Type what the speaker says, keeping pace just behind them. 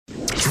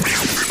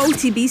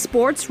OTB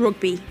Sports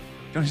Rugby.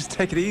 Don't just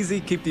take it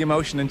easy, keep the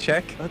emotion in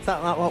check. That's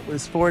not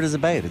what sport is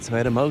about. It's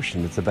about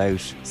emotion. It's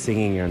about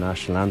singing your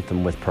national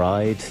anthem with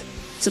pride.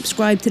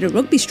 Subscribe to the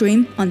rugby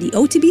stream on the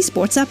OTB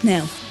Sports app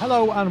now.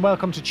 Hello and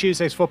welcome to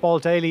Tuesday's Football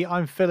Daily.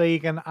 I'm Phil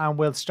Egan and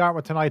we'll start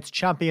with tonight's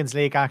Champions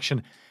League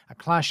action. A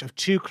clash of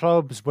two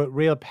clubs with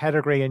real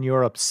pedigree in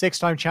Europe.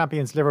 Six-time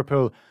champions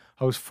Liverpool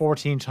host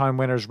 14-time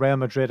winners Real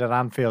Madrid at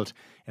Anfield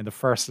in the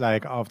first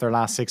leg of their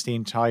last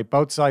 16 tie.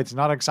 Both sides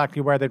not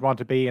exactly where they'd want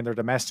to be in their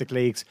domestic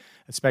leagues,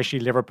 especially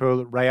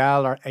Liverpool.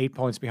 Real are 8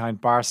 points behind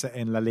Barca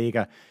in La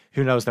Liga.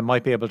 Who knows, they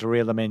might be able to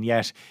reel them in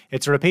yet.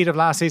 It's a repeat of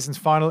last season's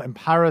final in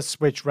Paris,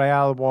 which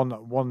Real won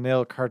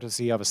 1-0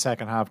 courtesy of a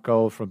second-half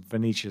goal from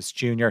Vinicius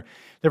Jr.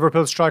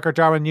 Liverpool striker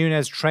Darwin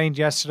Núñez trained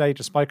yesterday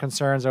despite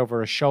concerns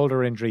over a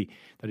shoulder injury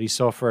that he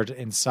suffered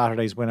in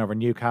Saturday's win over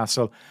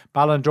Newcastle.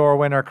 Ballon d'Or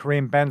winner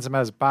Karim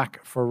Benzema is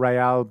back for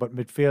Real, but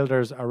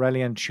midfielders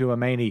Aurelien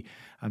Tchouameni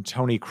and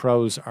Toni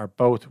Kroos are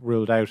both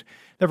ruled out.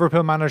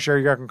 Liverpool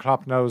manager Jurgen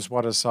Klopp knows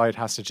what his side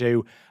has to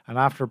do, and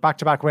after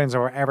back-to-back wins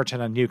over Everton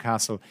and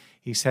Newcastle,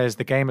 he says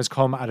the game has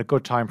come at a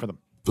good time for them.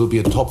 It will be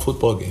a top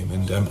football game,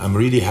 and I'm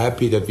really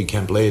happy that we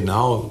can play it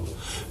now.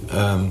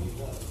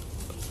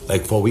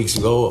 Like 4 weeks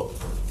ago,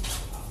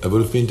 it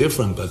would have been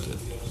different, but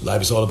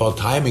life is all about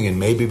timing, and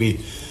maybe we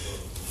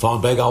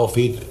found back our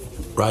feet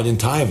right in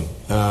time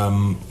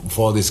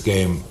for this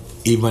game,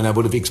 even when I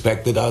would have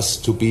expected us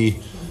to be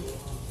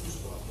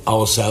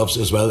ourselves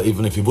as well,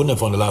 even if we wouldn't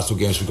have won the last two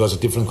games, because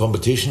of different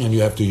competition and you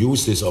have to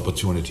use this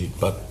opportunity.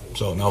 But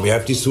so now we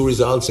have these two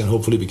results and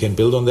hopefully we can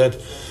build on that.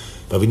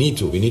 But we need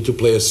to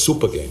play a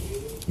super game.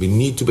 We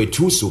need to play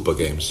two super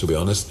games, to be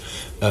honest,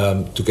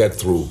 to get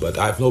through. But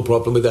I have no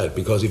problem with that,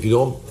 because if you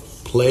don't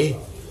play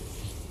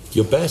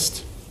your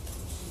best,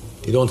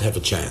 you don't have a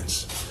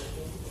chance.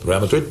 Real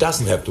Madrid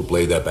doesn't have to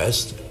play their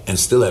best and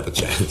still have a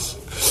chance.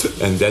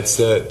 And that's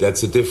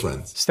the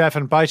difference.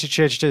 Stefan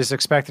Bajcetic is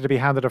expected to be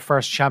handed a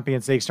first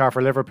Champions League start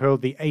for Liverpool.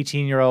 The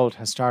 18-year-old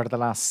has started the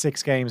last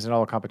 6 games in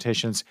all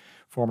competitions.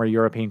 Former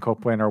European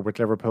Cup winner with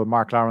Liverpool,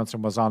 Mark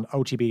Lawrenson, was on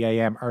OTB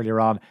AM earlier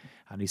on,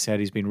 and he said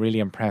he's been really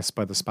impressed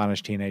by the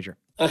Spanish teenager.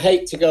 I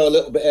hate to go a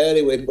little bit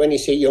early with when you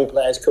see young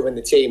players come in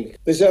the team.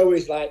 There's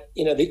always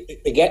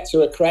they get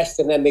to a crest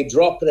and then they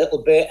drop a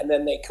little bit and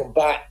then they come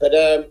back.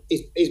 But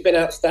he's been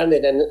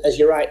outstanding, and as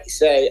you rightly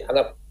say, and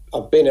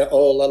I've been at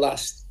all the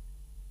last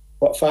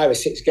 5 or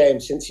 6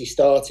 games since he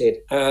started,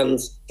 and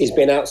he's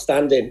been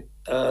outstanding,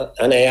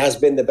 and he has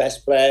been the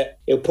best player.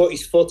 He'll put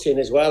his foot in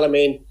as well. I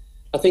mean,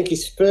 I think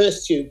his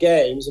first 2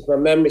 games, if my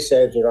memory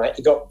serves me right,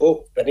 he got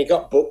booked, but he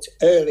got booked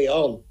early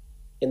on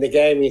in the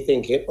game. You're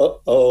thinking,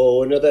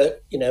 another,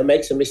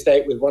 makes a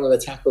mistake with one of the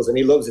tackles, and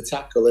he loves a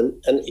tackle,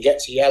 and he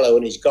gets a yellow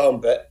and he's gone.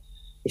 But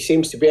he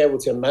seems to be able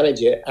to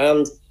manage it,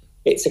 and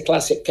it's a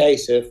classic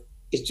case of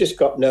he's just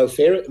got no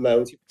fear at the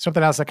moment.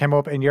 Something else that came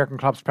up in Jurgen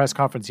Klopp's press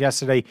conference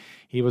yesterday,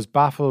 he was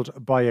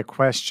baffled by a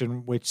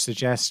question which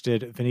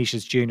suggested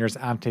Vinicius Jr.'s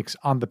antics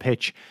on the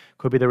pitch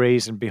could be the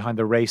reason behind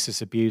the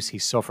racist abuse he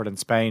suffered in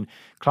Spain.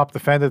 Klopp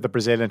defended the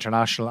Brazil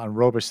international and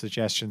rubbish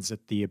suggestions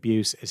that the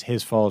abuse is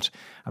his fault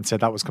and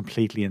said that was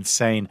completely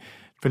insane.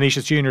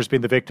 Vinicius Jr. has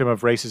been the victim of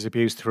racist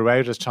abuse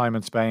throughout his time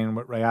in Spain,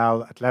 with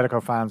Real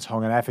Atletico fans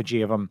hung an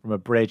effigy of him from a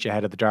bridge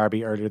ahead of the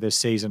derby earlier this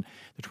season.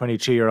 The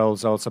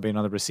 22-year-old's also been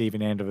on the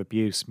receiving end of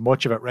abuse,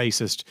 much of it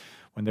racist,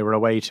 when they were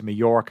away to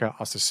Mallorca,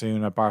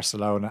 Osasuna,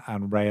 Barcelona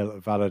and Real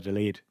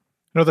Valladolid.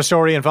 Another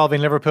story involving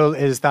Liverpool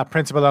is that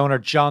principal owner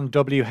John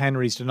W.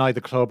 Henry's denied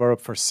the club are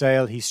up for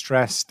sale. He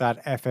stressed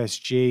that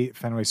FSG,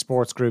 Fenway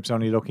Sports Group's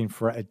only looking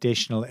for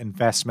additional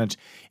investment.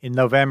 In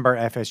November,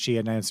 FSG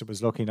announced it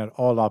was looking at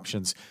all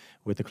options,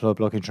 with the club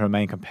looking to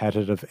remain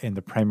competitive in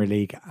the Premier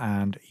League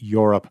and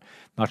Europe.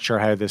 Not sure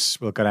how this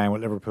will go down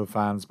with Liverpool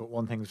fans, but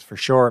one thing's for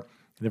sure,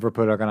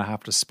 Liverpool are going to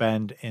have to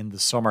spend in the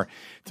summer.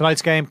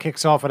 Tonight's game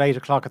kicks off at 8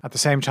 o'clock. At the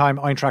same time,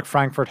 Eintracht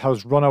Frankfurt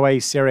host runaway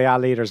Serie A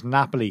leaders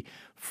Napoli.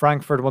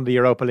 Frankfurt won the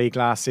Europa League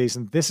last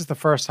season. This is the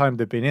first time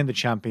they've been in the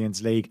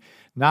Champions League.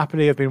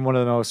 Napoli have been one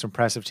of the most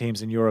impressive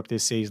teams in Europe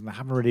this season. They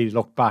haven't really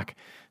looked back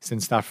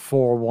since that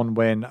 4-1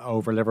 win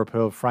over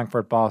Liverpool.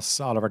 Frankfurt boss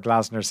Oliver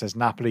Glasner says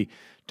Napoli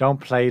don't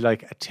play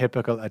like a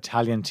typical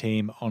Italian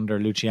team under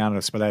Luciano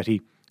Spalletti.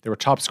 They were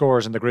top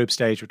scorers in the group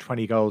stage with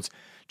 20 goals,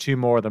 2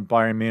 more than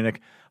Bayern Munich.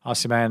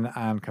 Osimhen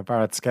and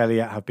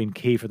Kvaratskhelia have been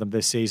key for them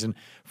this season.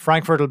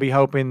 Frankfurt will be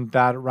hoping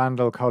that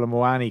Randal Kolo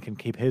Muani can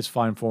keep his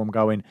fine form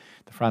going.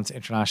 The France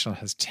international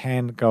has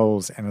 10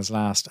 goals in his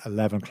last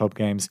 11 club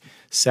games,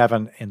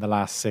 7 in the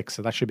last 6,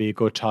 so that should be a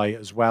good tie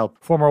as well.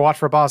 Former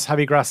Watford boss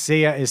Javi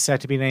Gracia is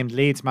set to be named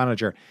Leeds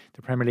manager.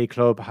 The Premier League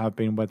club have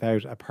been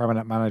without a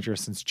permanent manager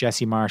since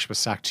Jesse Marsh was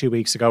sacked 2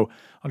 weeks ago.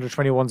 Under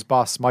 21's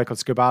boss Michael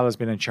Scubala has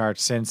been in charge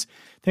since.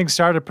 Things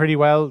started pretty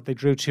well. They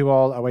drew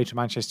 2-2 away to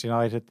Manchester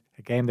United,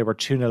 a game they were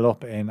 2-0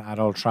 up in at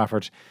Old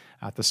Trafford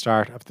at the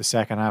start of the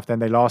second half. Then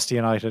they lost to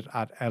United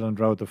at Elland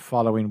Road the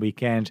following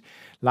weekend.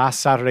 Last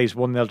Saturday's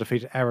 1-0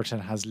 defeat at Everton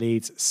has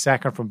Leeds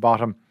second from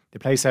bottom. They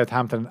play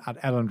Southampton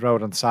at Elland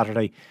Road on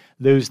Saturday.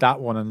 Lose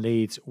that one and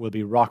Leeds will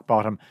be rock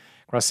bottom.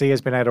 Gracia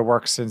has been out of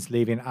work since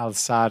leaving Al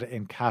Sadd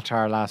in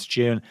Qatar last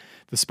June.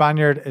 The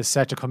Spaniard is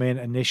set to come in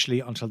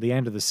initially until the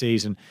end of the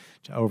season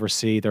to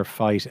oversee their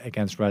fight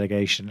against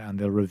relegation, and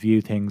they'll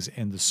review things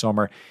in the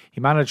summer.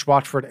 He managed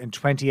Watford in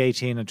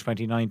 2018 and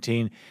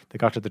 2019. They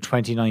got to the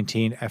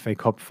 2019 FA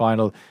Cup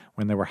final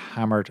when they were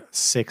hammered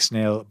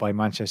 6-0 by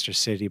Manchester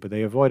City, but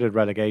they avoided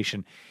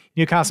relegation.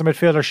 Newcastle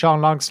midfielder Sean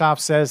Longstaff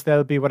says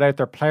they'll be without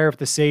their player of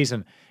the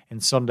season in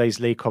Sunday's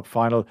League Cup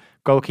final.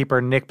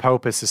 Goalkeeper Nick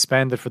Pope is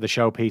suspended for the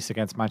showpiece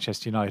against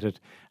Manchester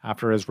United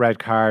after his red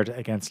card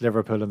against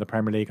Liverpool in the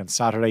Premier League on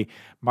Saturday.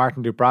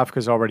 Martin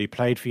Dubravka's already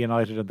played for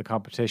United in the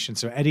competition,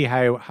 so Eddie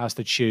Howe has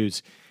to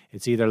choose.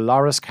 It's either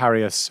Loris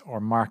Karius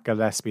or Mark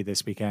Gillespie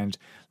this weekend.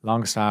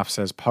 Longstaff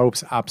says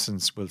Pope's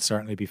absence will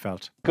certainly be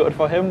felt. Good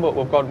for him, but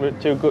we've got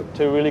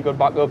two really good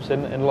backups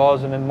in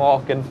Laws and in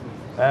Mark, and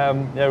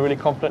really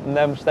confident in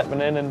them stepping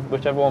in, and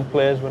whichever one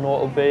plays, we know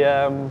it'll be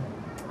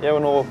we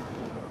know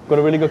got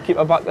a really good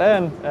keeper back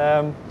there,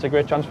 and it's a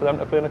great chance for them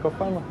to play in a cup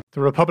final.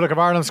 The Republic of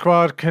Ireland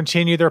squad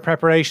continue their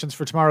preparations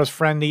for tomorrow's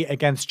friendly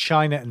against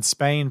China and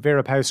Spain.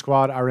 Vera Pauw's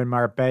squad are in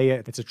Marbella.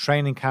 It's a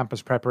training camp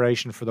as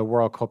preparation for the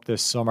World Cup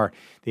this summer.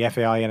 The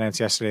FAI announced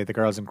yesterday the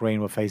girls in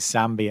green will face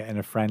Zambia in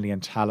a friendly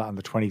in Tallaght on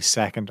the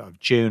 22nd of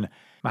June.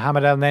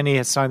 Mohamed El Neni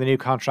has signed a new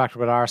contract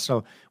with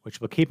Arsenal,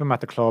 which will keep him at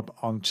the club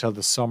until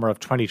the summer of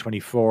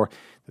 2024.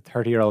 The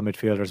 30-year-old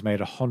midfielder has made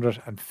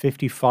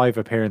 155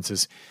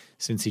 appearances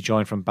since he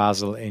joined from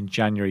Basel in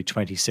January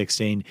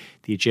 2016.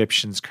 The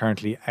Egyptian's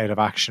currently out of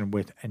action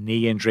with a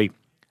knee injury.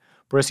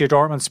 Borussia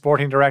Dortmund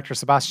sporting director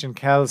Sebastian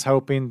Kehl is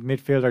hoping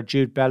midfielder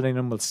Jude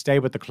Bellingham will stay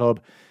with the club,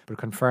 but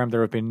confirmed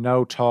there have been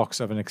no talks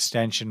of an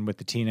extension with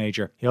the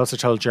teenager. He also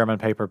told German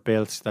paper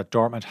Bild that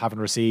Dortmund haven't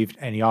received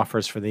any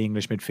offers for the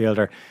English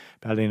midfielder.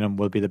 Bellingham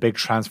will be the big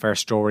transfer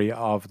story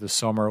of the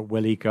summer.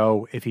 Will he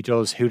go? If he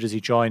does, who does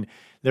he join?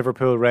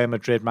 Liverpool, Real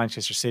Madrid,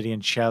 Manchester City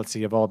and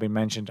Chelsea have all been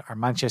mentioned. Are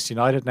Manchester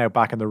United now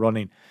back in the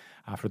running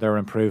after their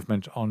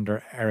improvement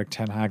under Erik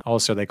ten Hag?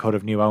 Also, they could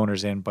have new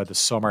owners in by the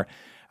summer.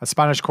 A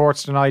Spanish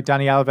courts denied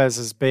Dani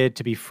Alves' bid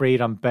to be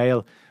freed on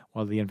bail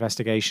while the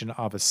investigation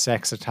of a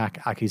sex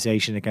attack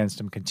accusation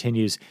against him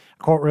continues.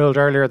 A court ruled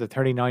earlier the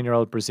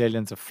 39-year-old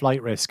Brazilian's a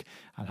flight risk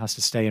and has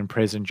to stay in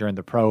prison during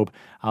the probe.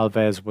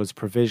 Alves was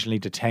provisionally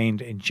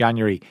detained in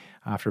January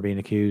after being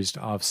accused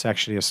of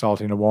sexually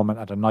assaulting a woman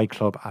at a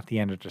nightclub at the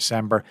end of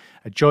December.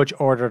 A judge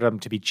ordered him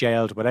to be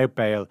jailed without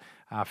bail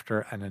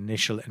after an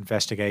initial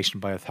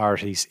investigation by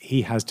authorities.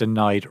 He has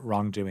denied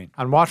wrongdoing.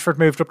 And Watford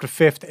moved up to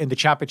 5th in the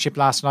Championship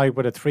last night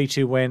with a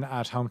 3-2 win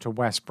at home to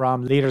West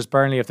Brom. Leaders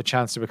Burnley have the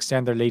chance to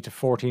extend their lead to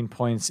 14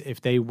 points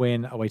if they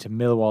win away to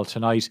Millwall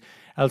tonight.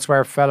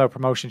 Elsewhere, fellow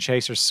promotion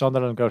chasers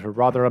Sunderland go to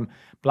Rotherham.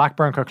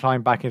 Blackburn could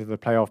climb back into the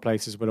playoff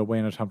places with a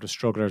win at home to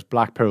strugglers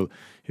Blackpool,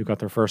 who got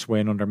their first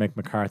win under Mick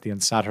McCarthy on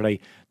Saturday.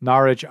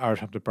 Norwich are at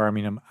home to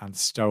Birmingham and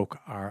Stoke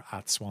are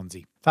at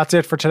Swansea. That's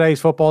it for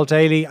today's Football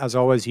Daily. As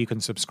always, you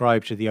can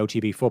subscribe to the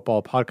OTB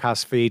Football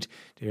podcast feed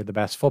to hear the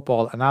best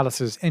football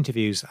analysis,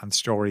 interviews and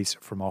stories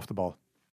from off the ball.